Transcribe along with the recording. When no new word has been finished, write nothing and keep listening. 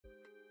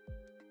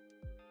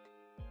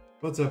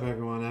What's up,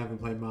 everyone? I haven't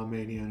played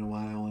Mobmania in a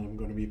while, and I'm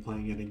going to be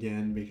playing it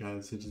again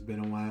because it's just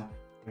been a while.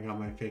 I got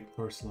my fake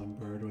porcelain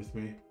bird with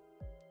me.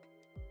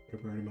 Put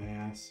a bird in my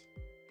ass.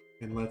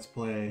 And let's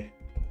play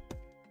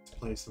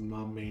some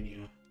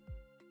Mobmania.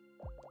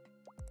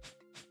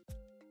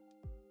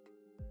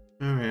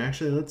 Alright,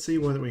 actually, let's see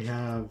what we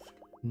have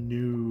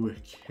new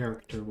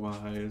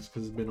character-wise,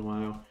 because it's been a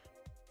while.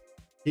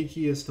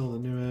 Kiki is still the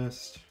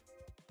newest.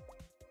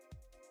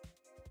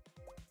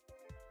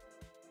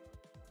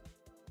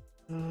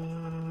 I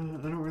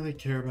don't really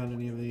care about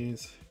any of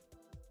these.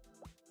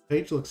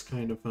 Paige looks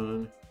kind of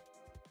fun.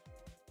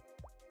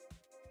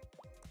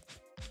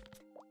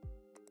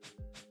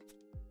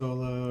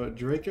 Solo.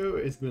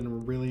 Draco has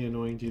been really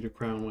annoying to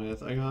crown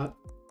with. I got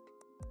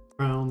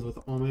crowns with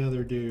all my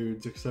other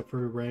dudes except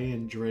for Ray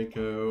and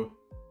Draco.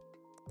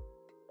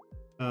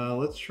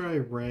 Let's try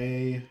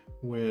Ray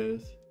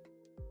with...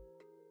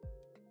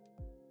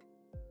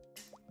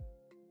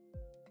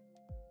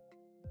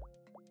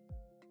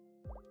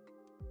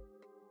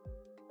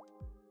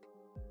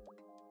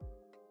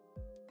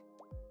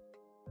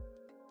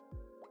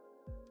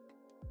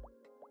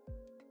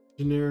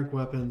 generic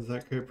weapons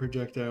that create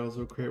projectiles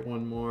will create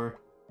one more.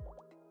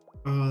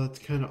 Oh, that's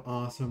kind of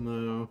awesome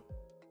though.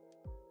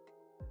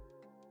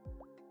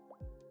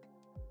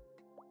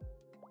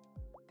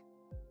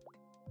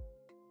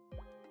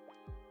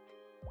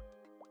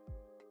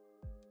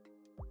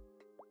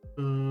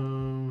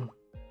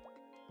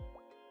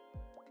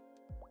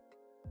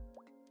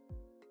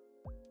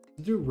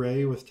 Do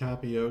Ray with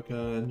Tapioca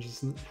and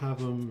just have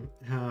him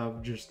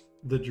have just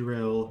the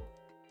drill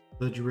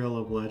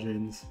of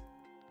legends.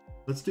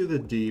 Let's do the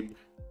deep,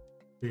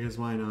 because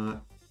why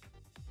not?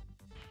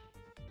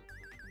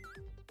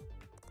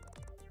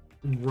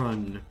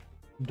 Run.exme.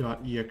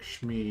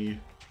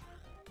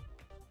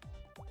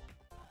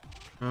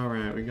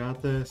 Alright, we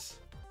got this.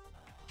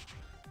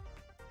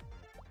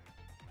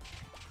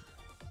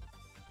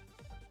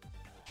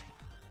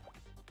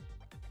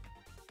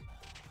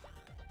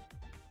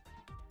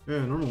 Yeah, I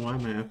don't know why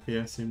my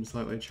FPS seems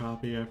slightly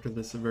choppy after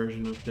this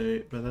version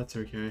update, but that's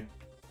okay.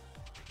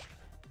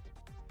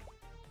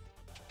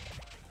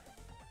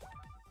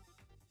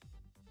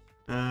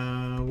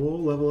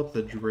 We'll level up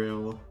the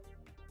drill.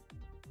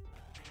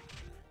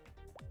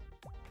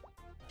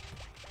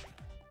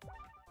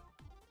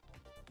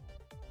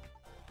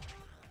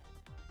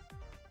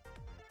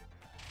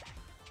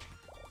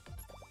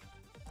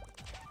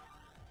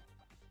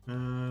 I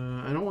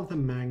don't want the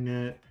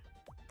magnet.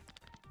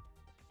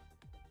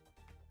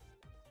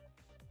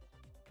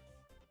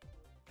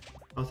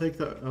 I'll take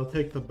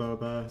the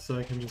boba so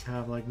I can just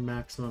have like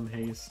maximum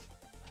haste.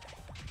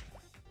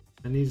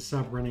 I need to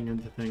stop running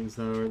into things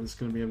though, or this is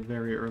going to be a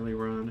very early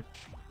run.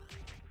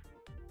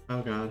 Oh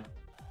god.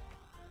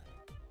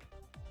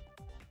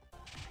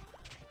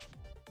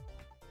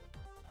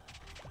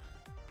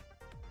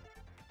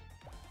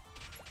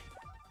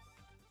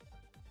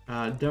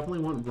 Definitely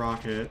want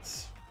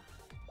rockets.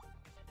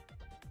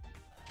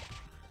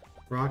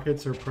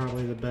 Rockets are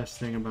probably the best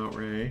thing about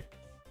Ray.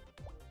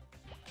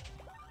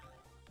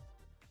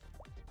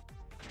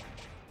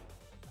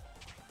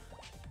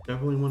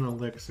 Definitely want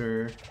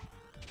elixir.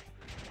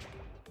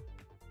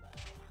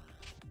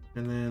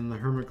 And then the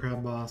Hermit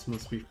Crab boss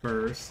must be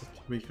first,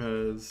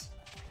 because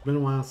it's been a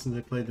while since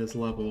I played this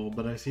level,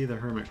 but I see the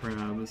Hermit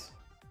Crabs.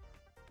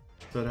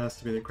 So it has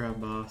to be the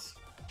Crab boss.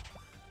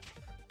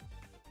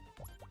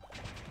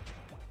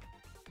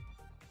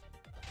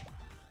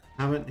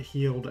 Haven't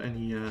healed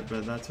any yet,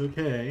 but that's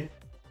okay.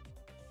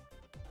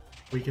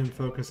 We can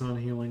focus on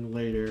healing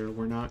later.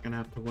 We're not going to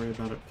have to worry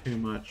about it too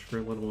much for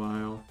a little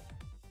while.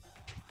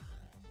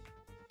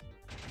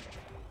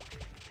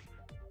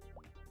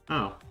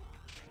 Oh.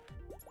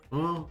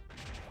 Well,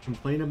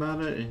 complain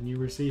about it and you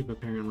receive,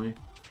 apparently.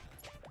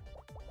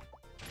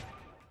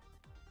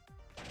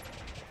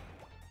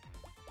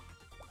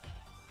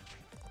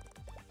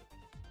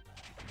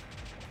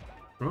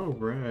 Oh,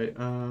 right.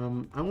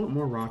 I want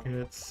more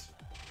rockets.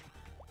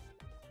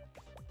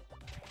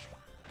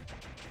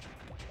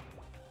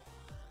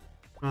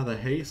 Ah, the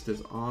haste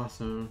is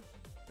awesome.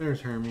 There's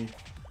Hermie.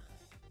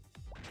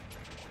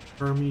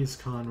 Hermes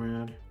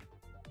Conrad.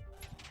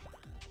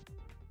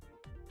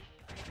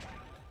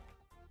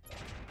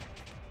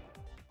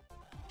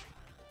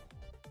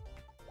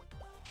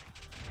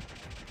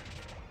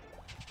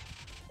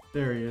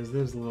 There he is,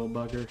 there's a little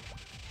bugger.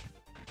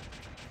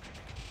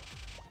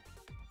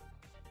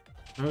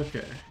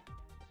 Okay.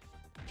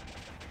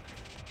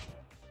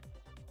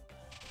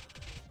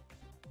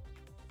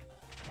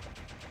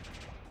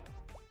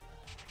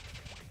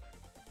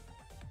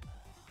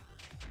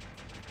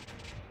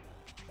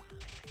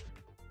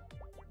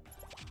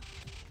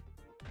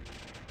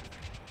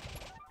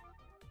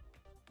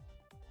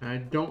 I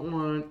don't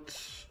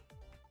want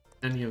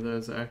any of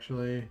those,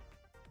 actually.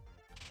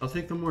 I'll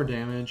take the more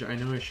damage. I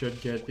know I should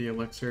get the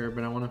elixir,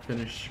 but I want to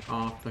finish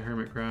off the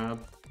Hermit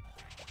Crab.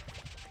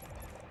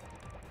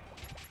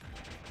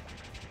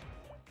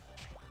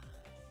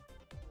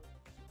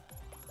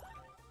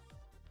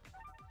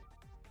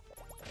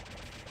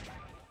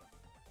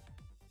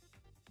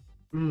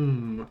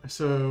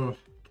 So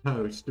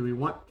toast. Do we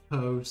want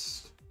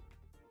toast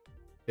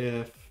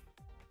if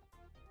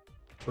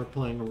we're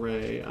playing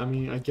Ray? I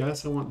mean, I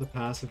guess I want the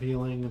passive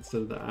healing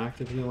instead of the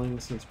active healing,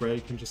 since Ray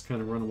can just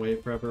kind of run away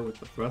forever with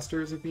the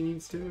thrusters if he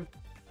needs to.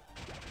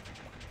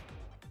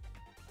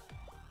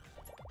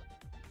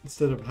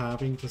 Instead of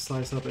having to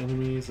slice up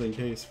enemies in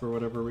case for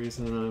whatever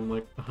reason I'm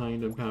like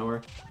behind in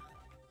power.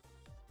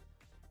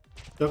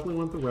 Definitely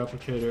want the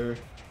replicator.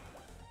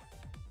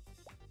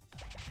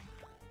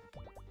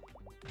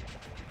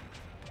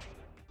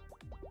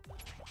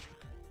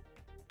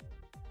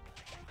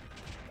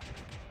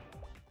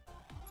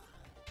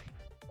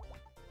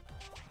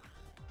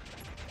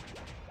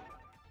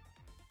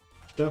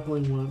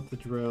 Definitely want the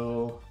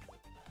drill.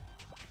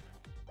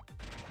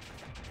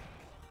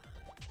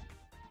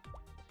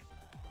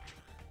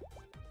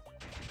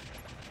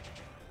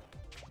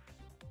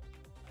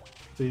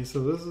 See, so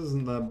this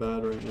isn't that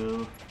bad right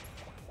now.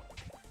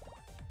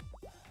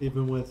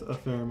 Even with a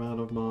fair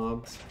amount of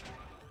mobs.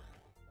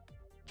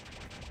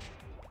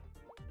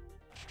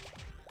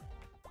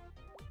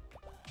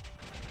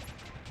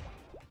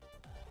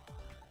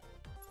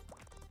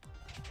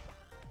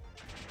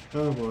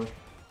 Oh boy.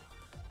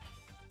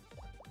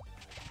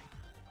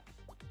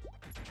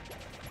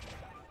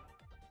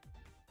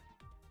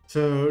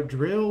 So,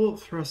 drill,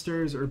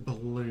 thrusters, or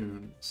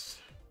balloons?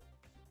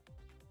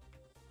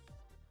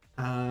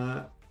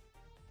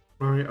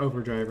 Or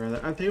overdrive rather.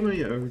 I think I'm gonna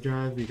get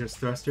overdrive because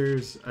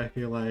thrusters I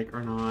feel like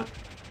are not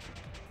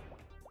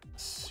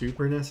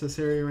super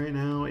necessary right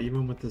now,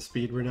 even with the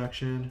speed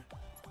reduction.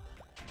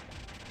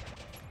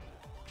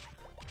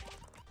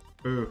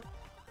 Ooh.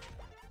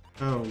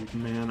 Oh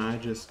man, I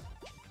just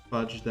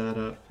fudged that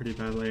up pretty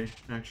badly,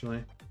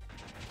 actually.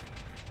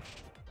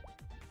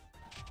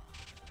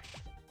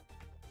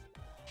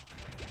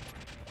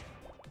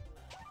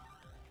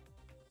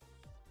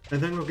 I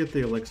think we'll get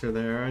the elixir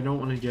there. I don't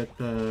want to get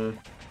the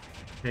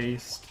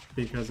haste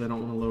because I don't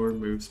want to lower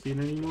move speed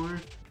anymore.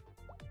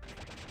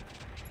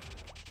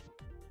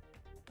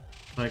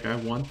 Like, I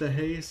want the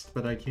haste,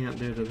 but I can't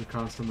do it at the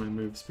cost of my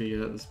move speed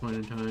at this point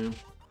in time.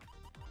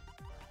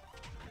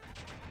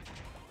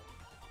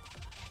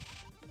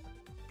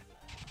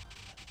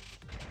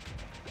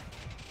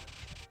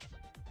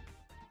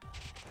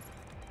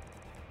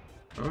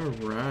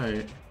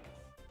 Alright.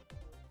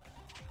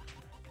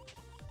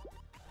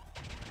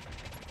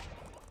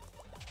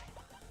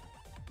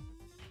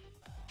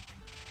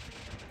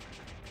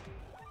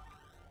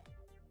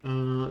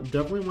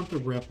 Definitely want the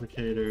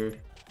replicator.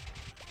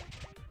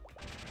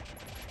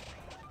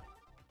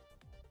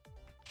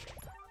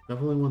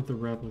 Definitely want the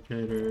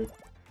replicator.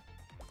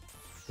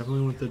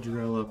 Definitely want the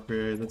drill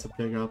upgrade. That's a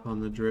big up on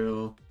the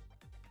drill.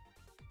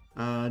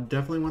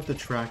 Definitely want the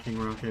tracking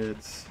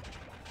rockets.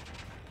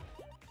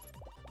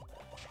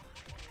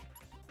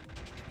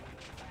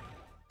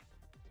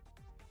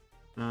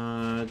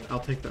 I'll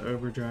take the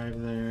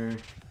overdrive there.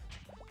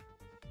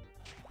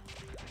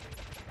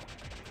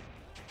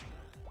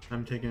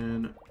 I'm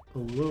taking a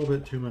little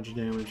bit too much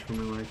damage for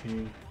my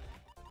liking.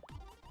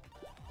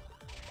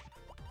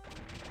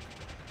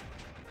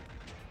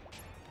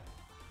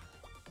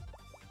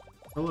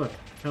 Oh look,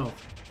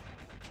 health.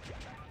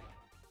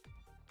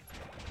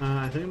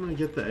 I think I'm gonna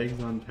get the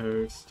eggs on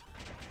toast.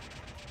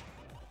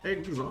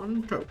 Eggs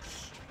on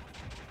toast.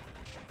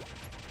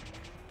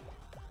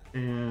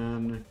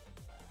 And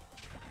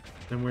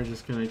then we're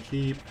just gonna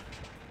keep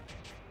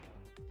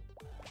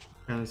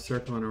kind of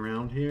circling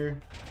around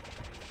here.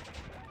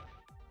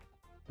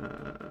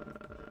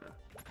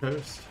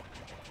 Toast.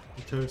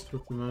 The toast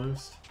with the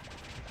most.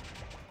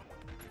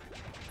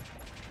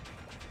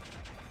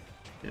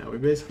 Yeah, we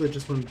basically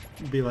just want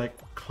to be like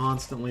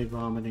constantly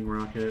vomiting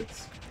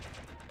rockets.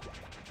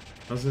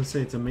 I was gonna say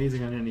it's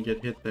amazing I didn't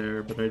get hit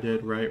there, but I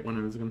did right when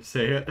I was gonna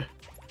say it.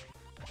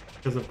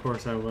 Because of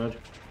course I would.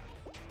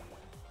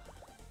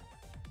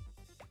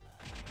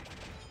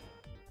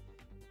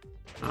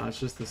 It's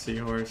just the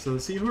seahorse. So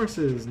the seahorse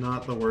is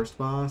not the worst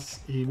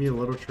boss. He can be a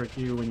little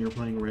tricky when you're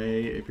playing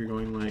Ray if you're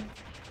going like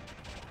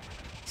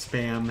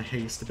spam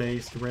haste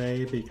based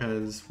Ray,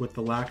 because with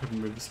the lack of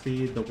move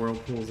speed, the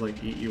whirlpools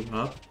like eat you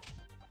up.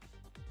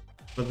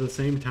 But at the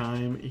same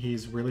time,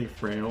 he's really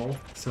frail,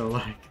 so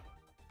like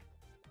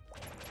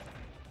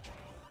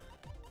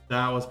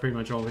that was pretty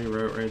much all he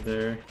wrote right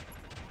there.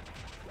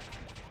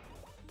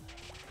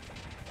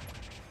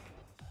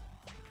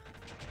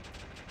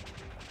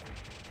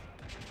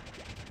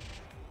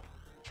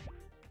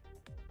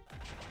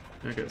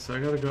 Okay, so I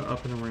gotta go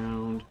up and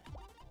around.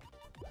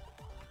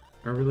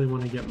 I really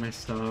want to get my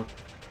stuff.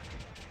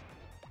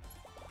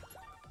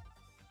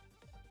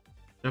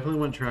 Definitely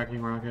want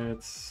tracking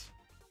rockets.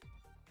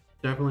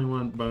 Definitely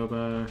want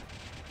boba.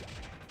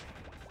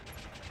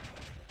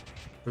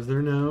 Was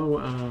there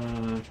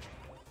no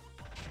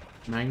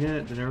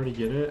magnet? Did I already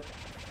get it?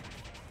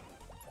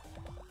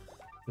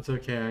 It's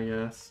okay, I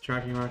guess.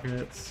 Tracking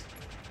rockets.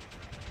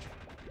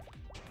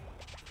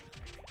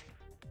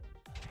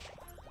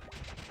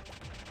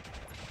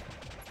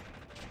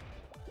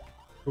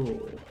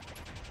 Cool.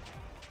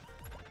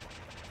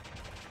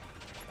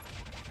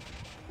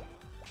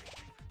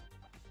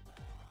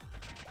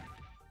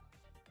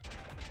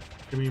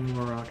 Give me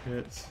more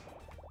rockets.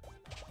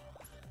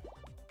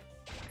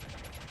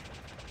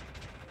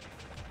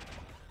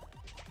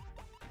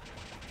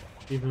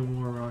 Even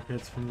more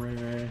rockets from Ray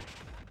Ray.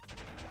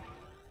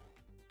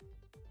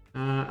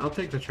 I'll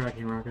take the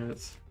tracking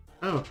rockets.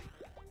 Oh,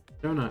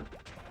 donut.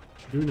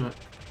 Do not.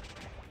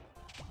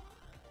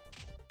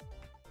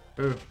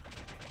 Oh,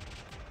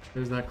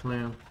 there's that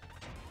clam.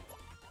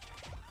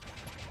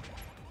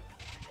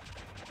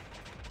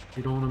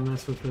 You don't want to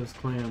mess with those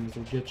clams,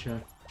 they'll get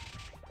you.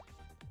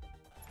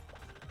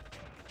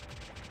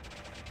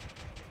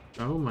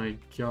 Oh my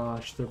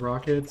gosh, the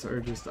rockets are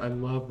just, I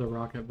love the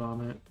rocket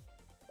vomit.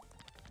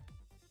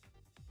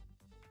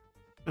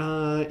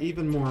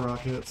 Even more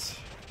rockets.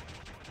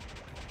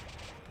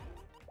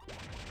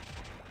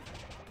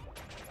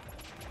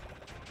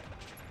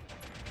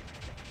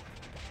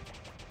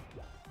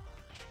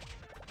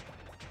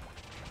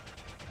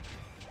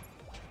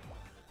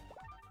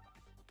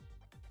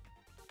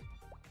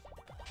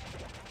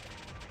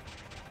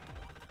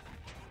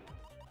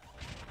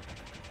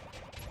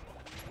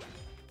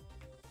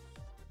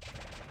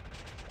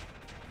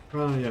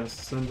 Ah yes,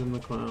 send in the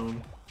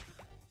clown.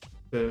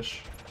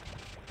 Fish.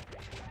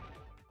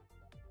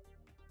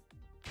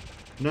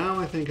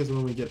 Now I think is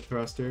when we get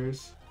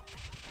thrusters.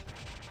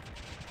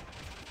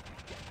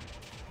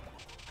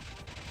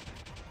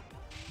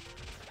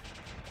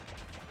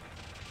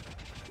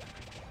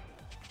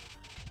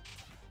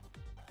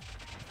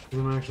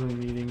 I'm actually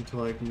needing to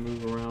like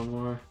move around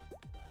more.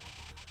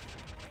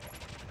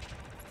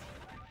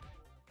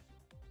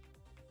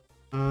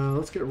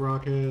 Let's get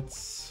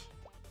rockets.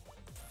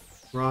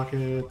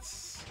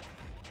 Rockets.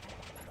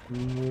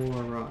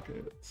 More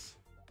rockets.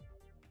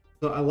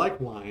 So I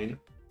like wine.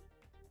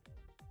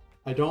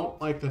 I don't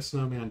like the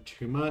snowman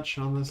too much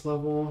on this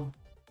level.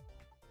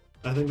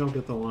 I think I'll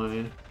get the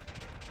line.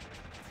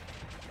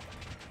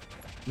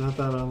 Not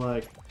that I'm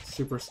like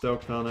super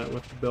stoked on it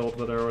with the build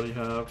that I already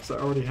have, because I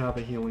already have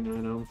a healing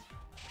item.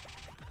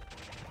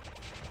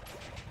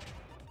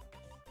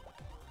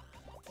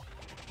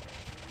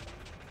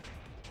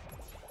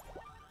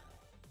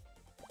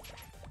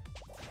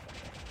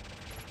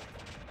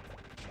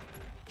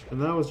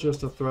 And that was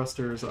just a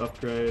thrusters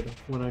upgrade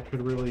when I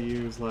could really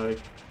use like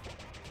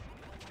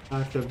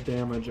active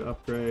damage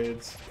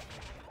upgrades.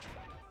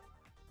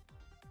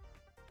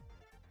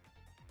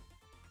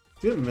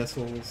 Get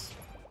missiles.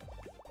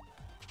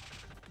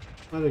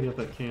 Why did I get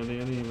that candy? I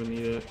didn't even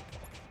need it.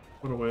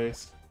 What a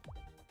waste.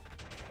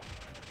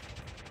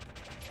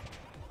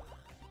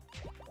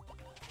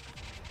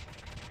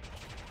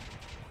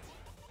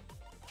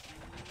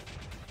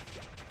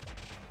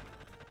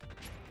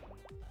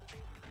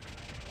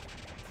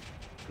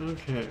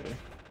 Okay.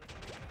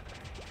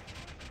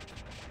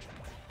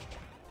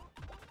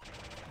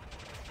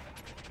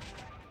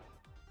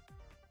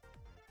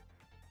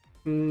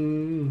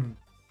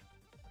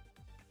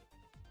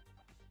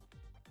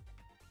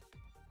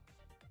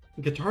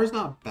 Guitar's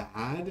not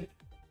bad.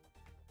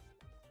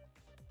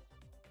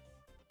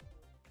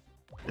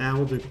 Nah,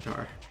 we'll do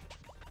guitar.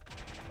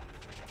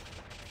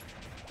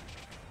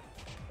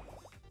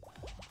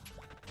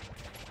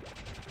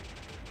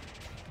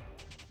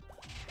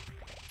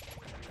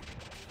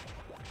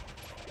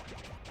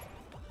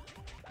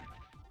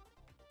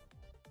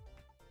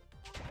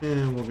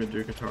 And we'll go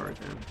do guitar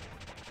again.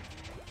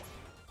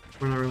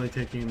 We're not really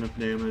taking enough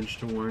damage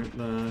to warrant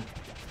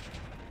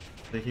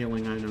the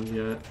healing items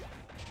yet.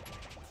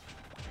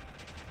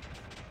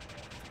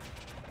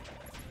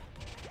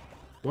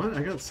 What?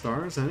 I got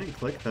stars? I didn't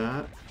click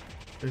that.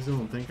 I just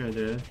don't think I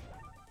did.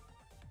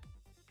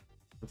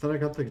 I thought I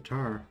got the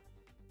guitar.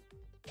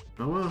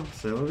 Oh well,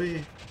 c'est la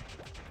vie.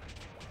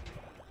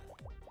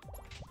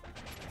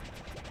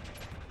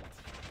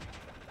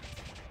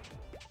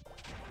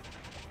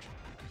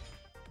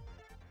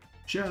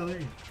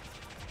 Jelly!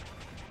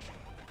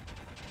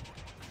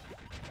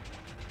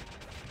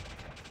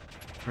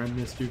 I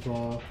missed you,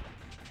 ball.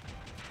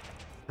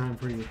 Time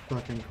for your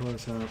fucking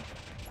close up.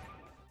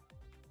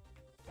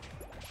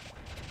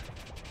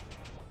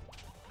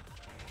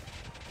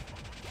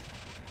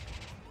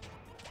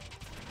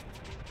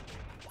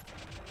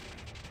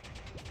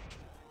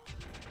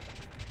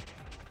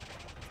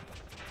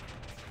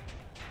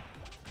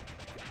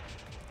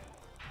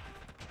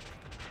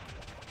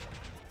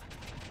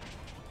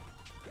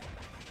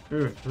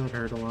 Ooh, that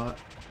hurt a lot.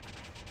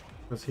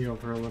 Let's heal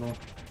for a little.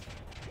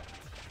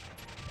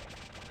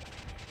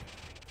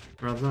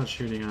 Well, it's not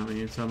shooting at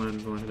me, so I might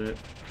as well hit it.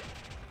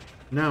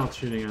 Now it's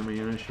shooting at me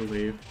and I should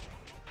leave.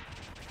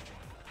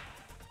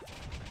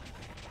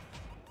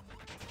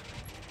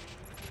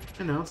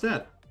 And now it's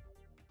dead.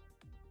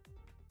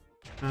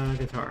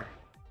 Guitar.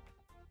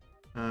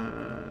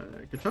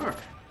 Guitar.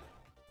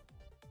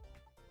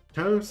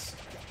 Toast.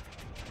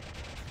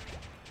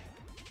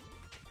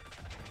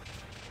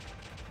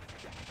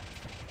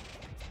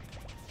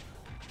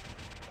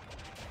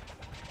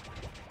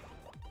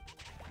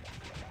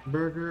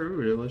 Burger,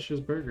 ooh,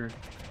 delicious burger.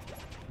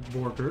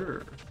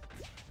 Burger.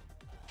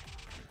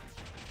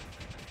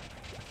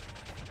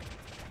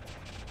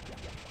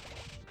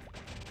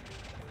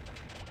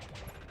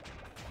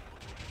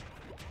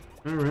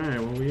 Alright,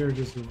 well we are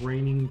just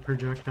raining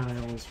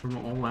projectiles from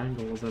all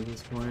angles at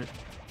this point.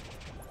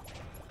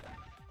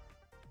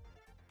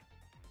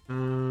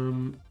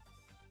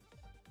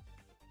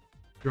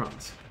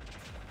 Drums.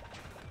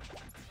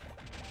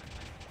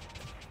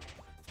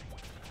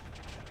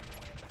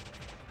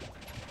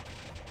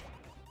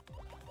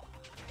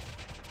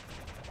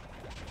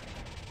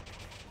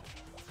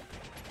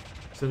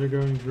 Instead of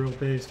going drill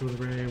based with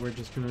Ray, we're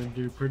just gonna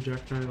do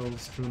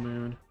projectiles to the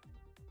moon.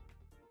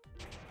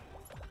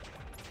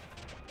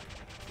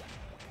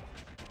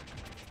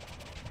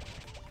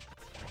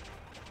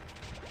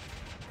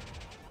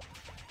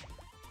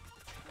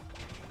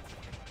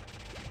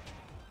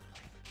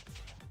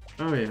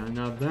 Oh yeah,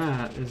 now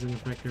that is an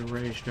effective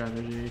Ray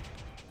strategy.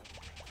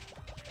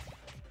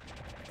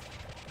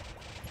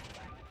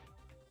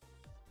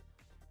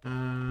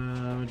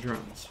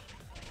 Drums.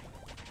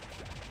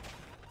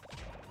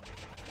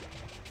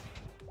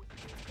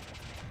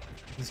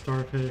 The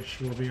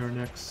starfish will be our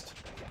next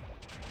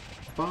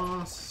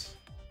boss.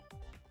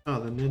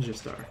 Oh, the ninja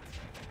star.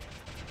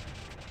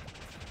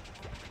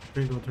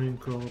 Twinkle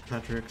twinkle,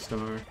 Patrick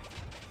star.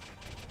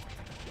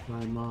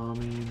 My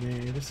mommy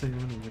made a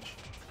sandwich.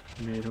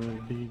 Made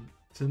with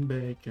beets and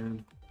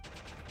bacon.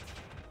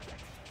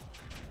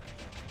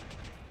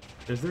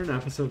 Is there an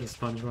episode of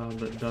SpongeBob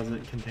that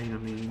doesn't contain a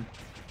meme?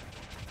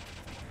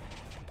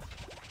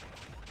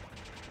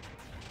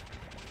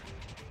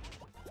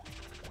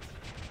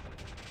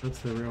 That's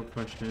the real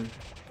question.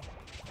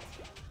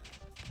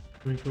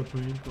 Twinkle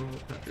twinkle,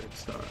 Patrick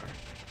star.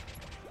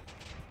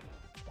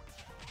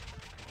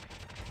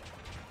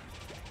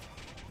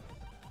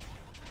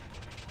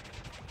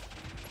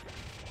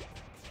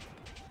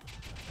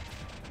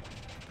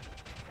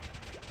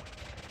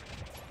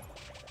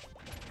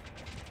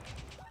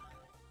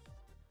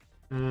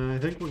 I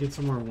think we'll get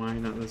some more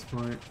wine at this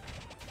point.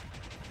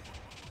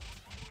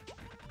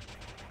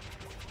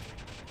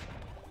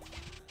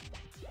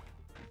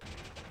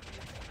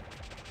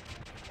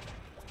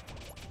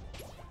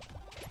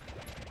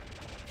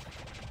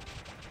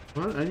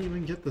 What? I didn't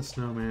even get the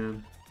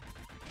snowman.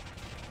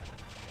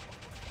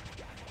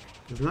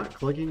 Is it not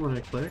clicking when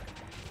I click?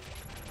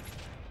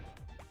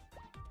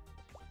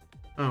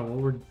 Oh, well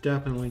we're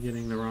definitely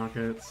getting the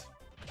rockets.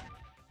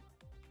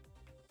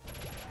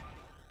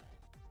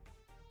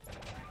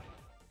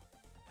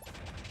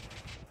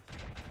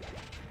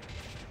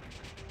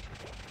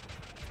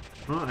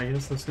 Well, I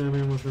guess the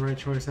snowman was the right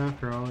choice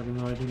after all, even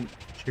though I didn't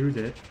choose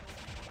it.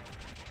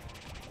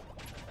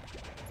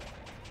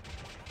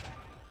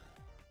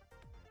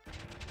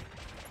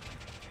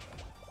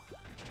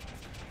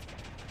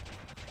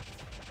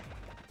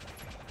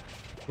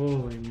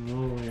 Holy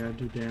moly, I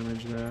do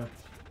damage there.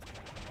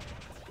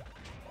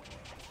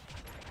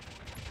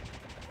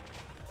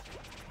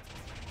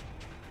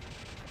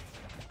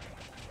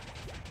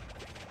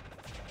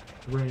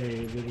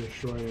 Ray the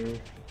Destroyer.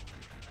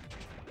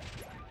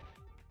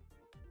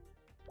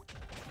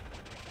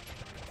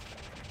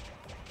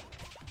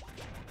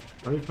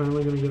 Are we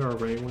finally gonna get our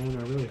Ray win?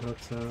 I really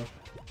hope so.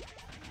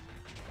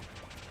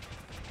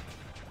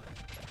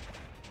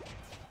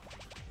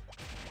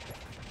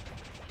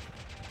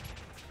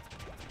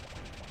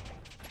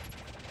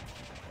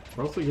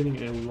 We're also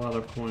getting a lot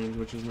of coins,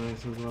 which is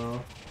nice as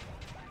well.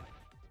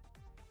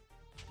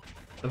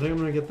 I think I'm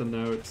gonna get the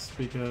notes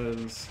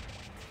because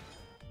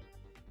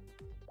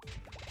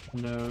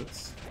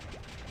notes.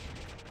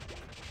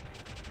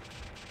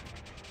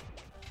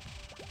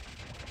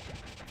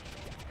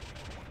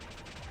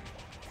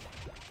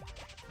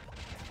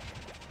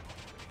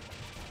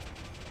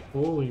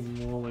 Holy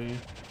moly.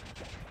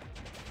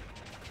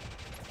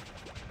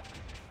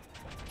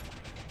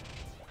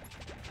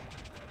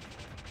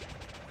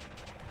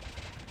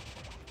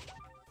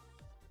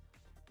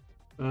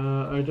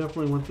 I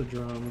definitely want the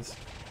drums.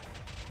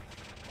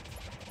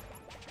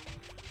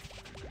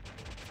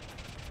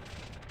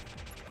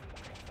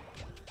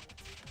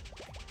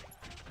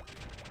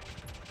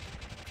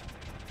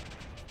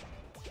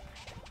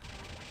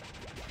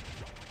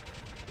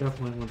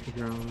 Definitely want the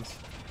drums.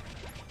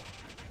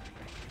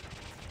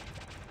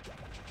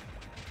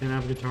 Can't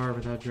have a guitar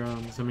without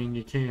drums. I mean,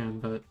 you can,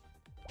 but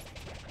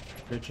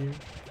could you?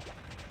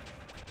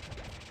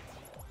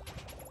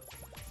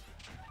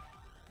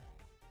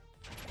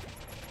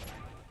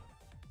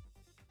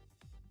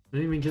 I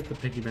didn't even get the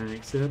piggy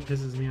bank. See, that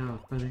pisses me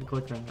off. I didn't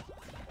click that. I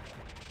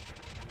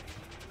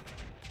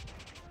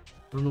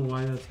don't know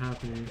why that's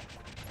happening.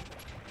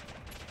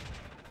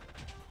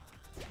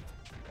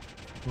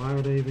 Why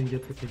would I even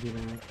get the piggy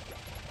bank?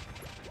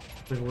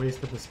 It's like a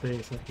waste of the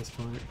space at this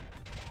point.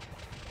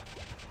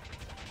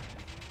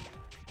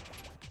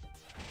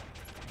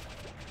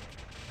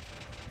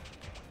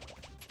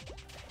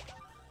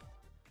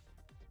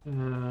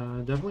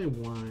 Definitely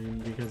wine,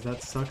 because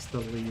that sucks the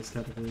least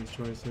out of these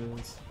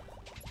choices.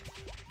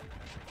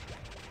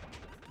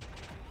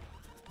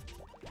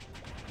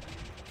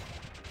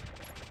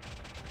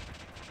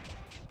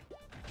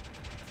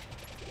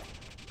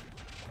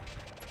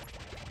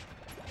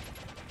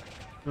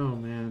 Oh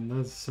man,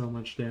 that's so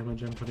much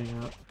damage I'm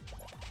putting up.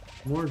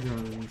 More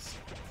drones.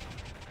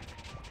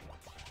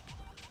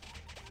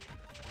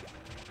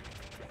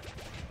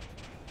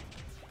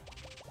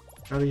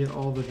 Gotta get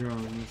all the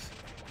drums.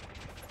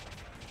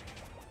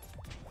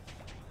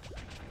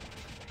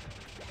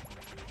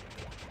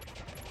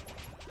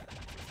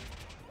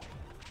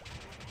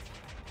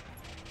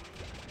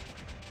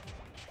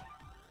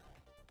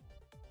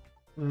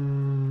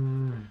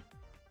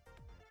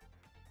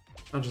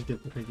 I'll just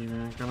get the piggy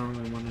bank. I don't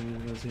really want any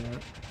of those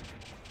yet.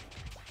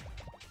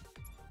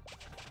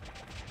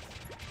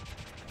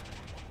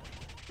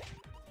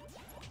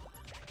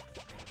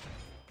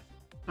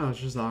 Oh, it's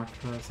just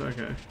octopus.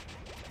 Okay.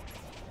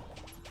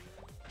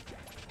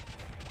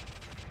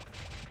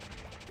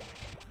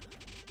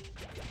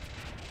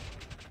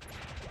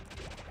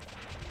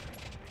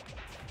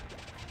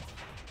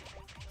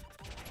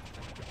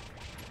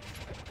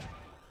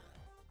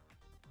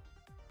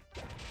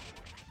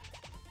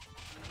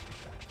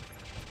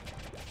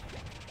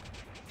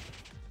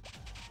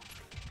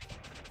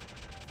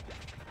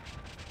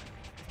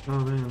 Oh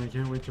man, I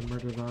can't wait to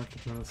murder the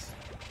octopus.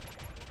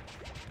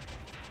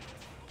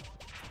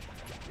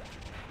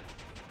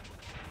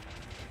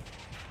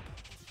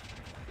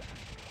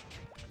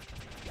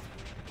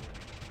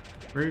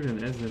 Where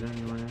even is it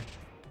anyway?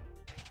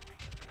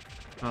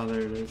 Oh,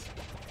 there it is.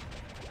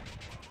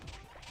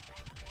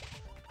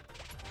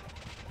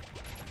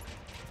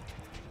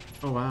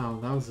 Oh wow,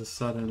 that was a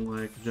sudden,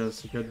 like,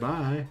 just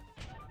goodbye.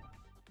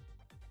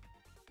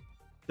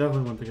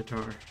 Definitely want the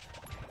guitar.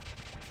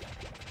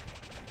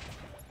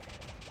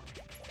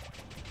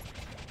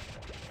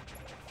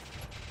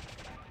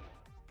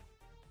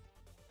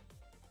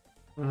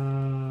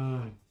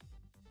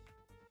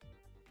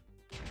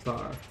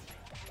 Star.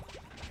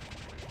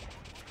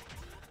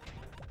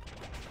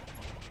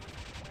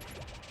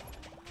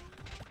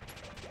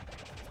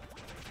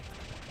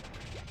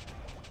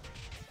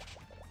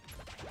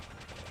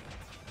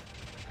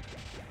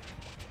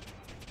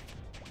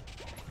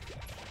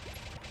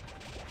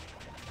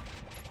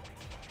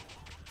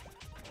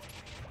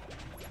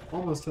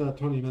 Almost to that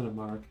 20-minute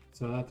mark,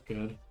 so that's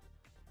good.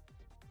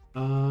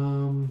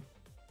 Oh.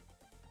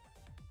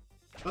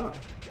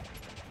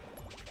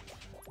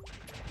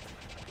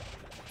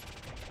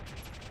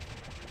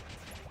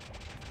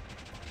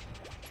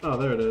 Oh,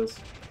 there it is.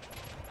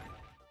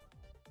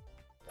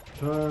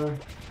 Guitar.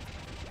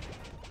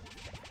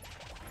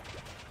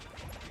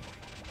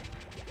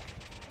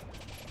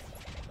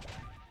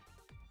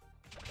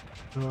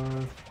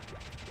 Guitar.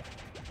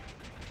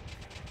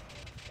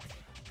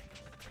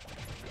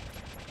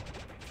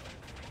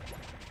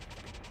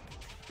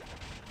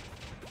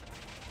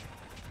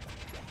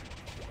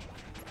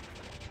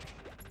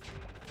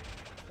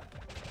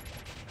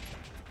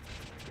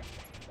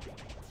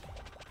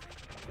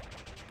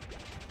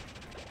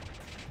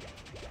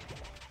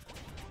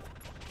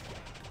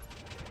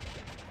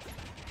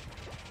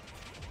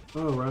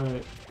 Oh,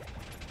 right.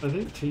 I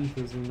think Teeth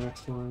is the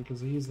next one,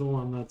 because he's the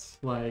one that's,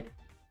 like,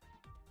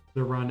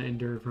 the run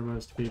ender for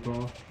most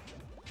people.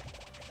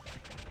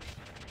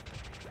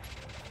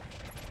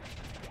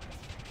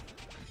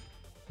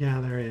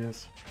 Yeah, there he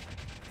is.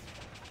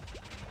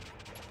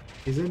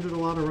 He's ended a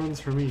lot of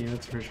runs for me,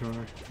 that's for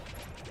sure.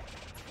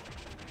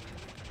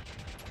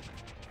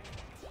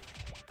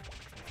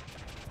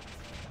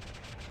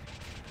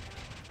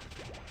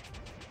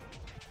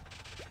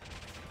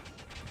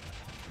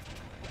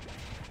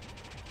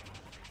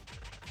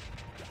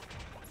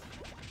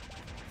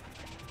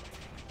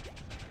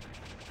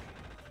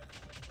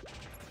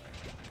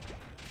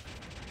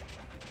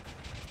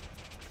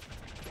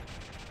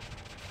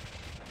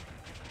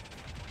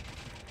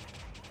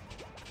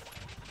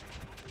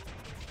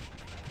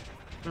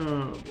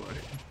 Oh boy.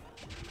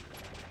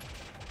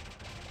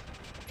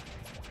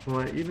 Will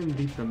I even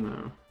beat them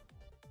though?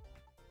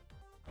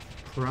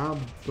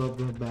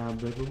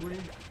 Probably.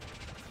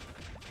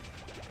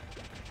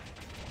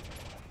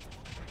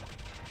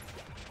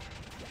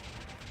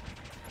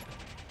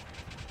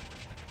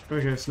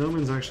 Okay,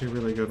 Snowman's actually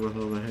really good with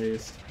all the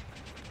haste.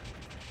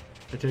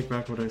 I take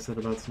back what I said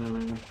about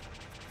Snowman.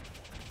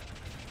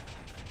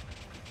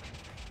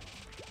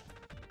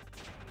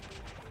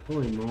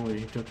 Holy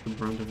moly, he took the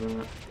brunt of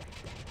that.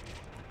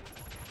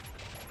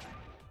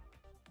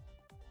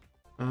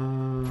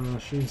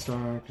 Shooting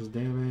Star because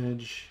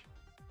damage.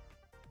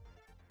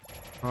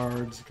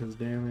 Cards because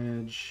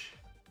damage.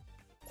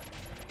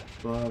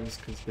 Gloves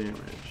because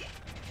damage.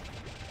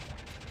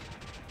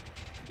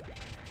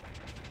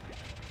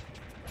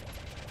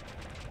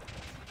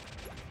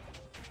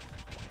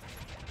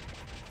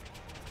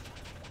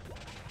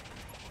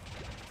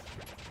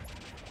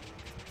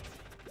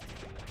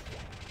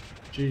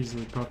 Jeez,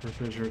 the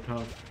pufferfish are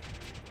tough.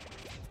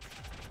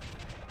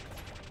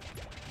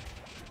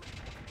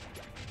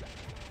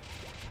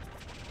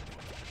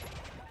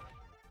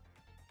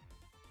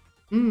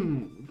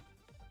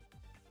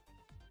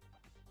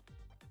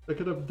 I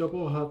could have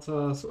double hot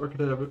sauce, or I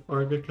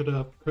could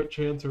have crit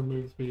chance or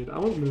move speed. I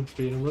want move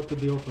speed and let the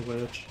deal for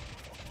Lich.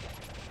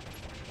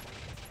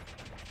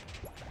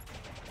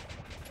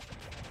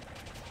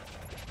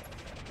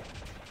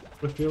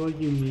 I feel like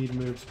you need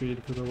move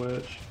speed for the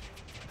Lich.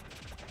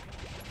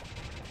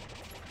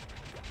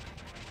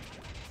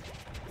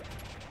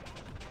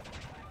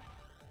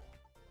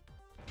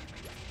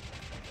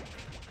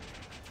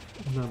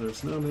 Another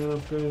snowman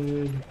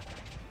upgrade.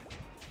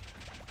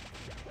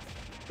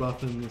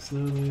 Buffing the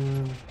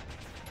snowman.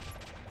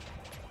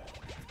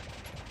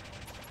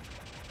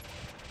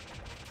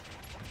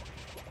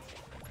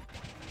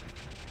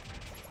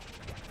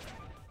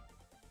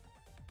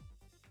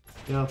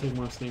 Yeah, I'll take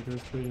more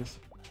sneakers, please.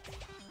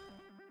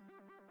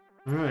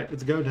 Alright,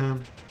 it's go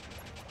time.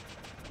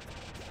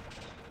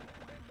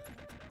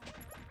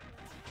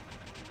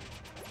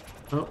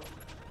 Oh,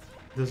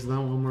 this is that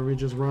one where we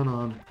just run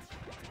on.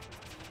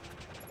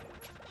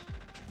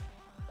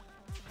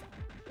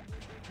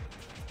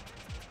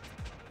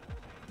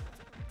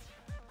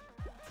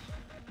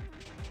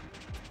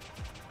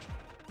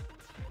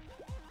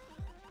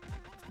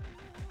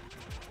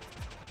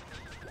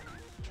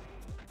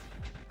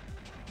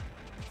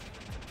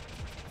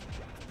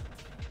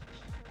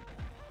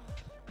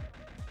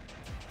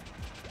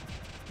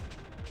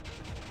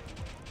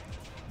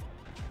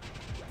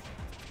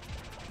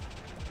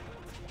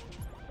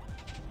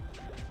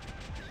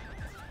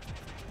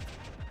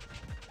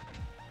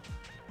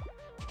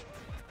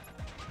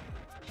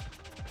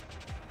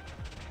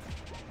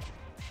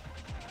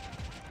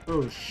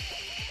 Oh,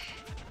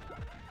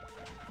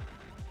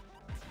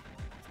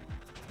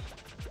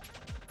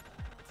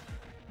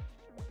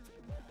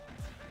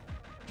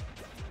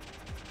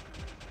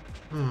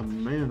 oh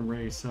man,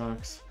 Ray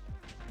sucks.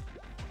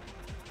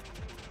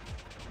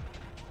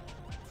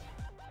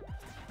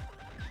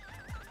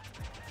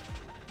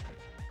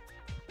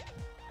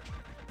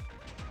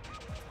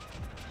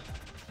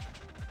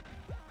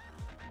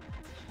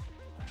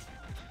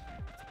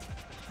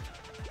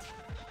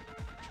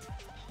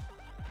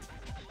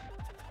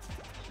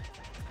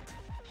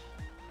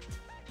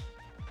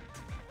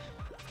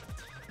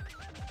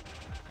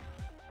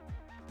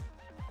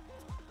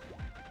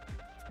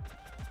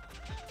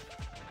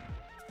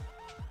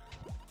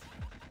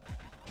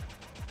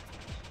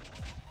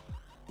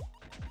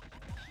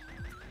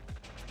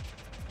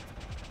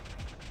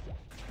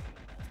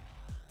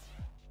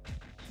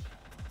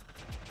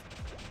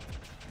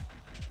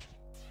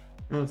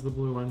 That's the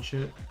blue one,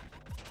 shit.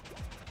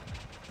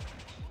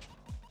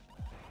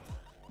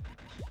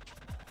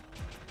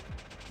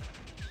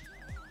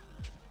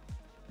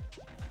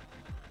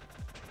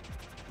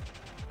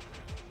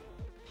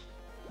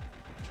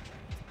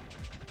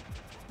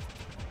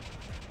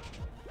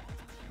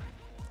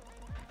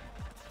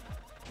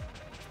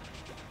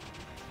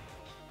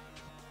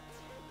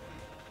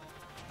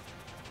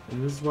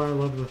 And this is why I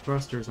love the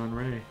thrusters on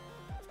Ray.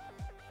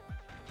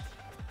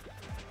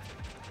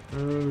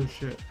 Oh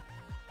shit.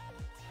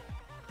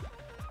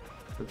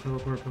 The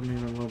teleport put me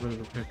in a little bit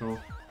of a pickle.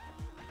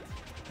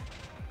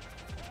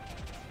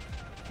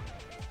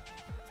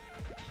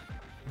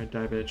 Alright,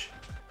 die bitch.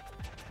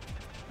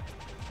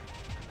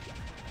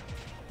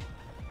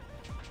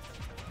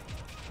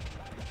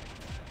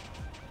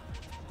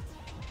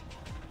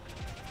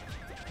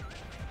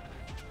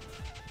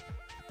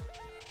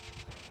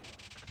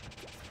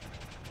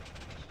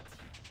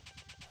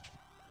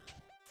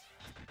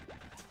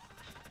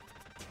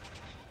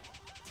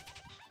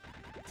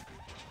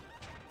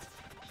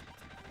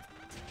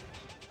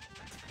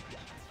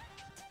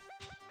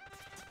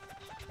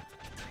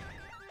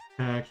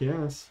 Heck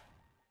yes.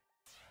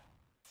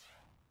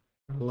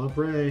 I love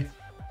Ray.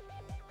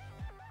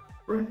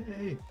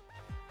 Ray!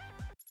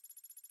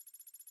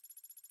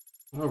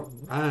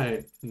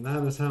 Alright, and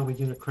that is how we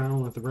get a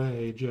crown with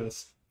Ray.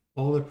 Just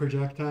all the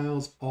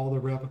projectiles, all the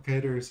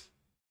replicators,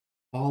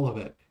 all of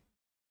it.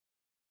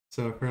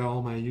 So for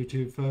all my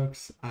YouTube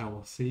folks, I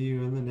will see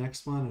you in the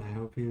next one. I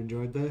hope you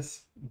enjoyed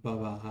this.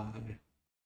 Bye-bye.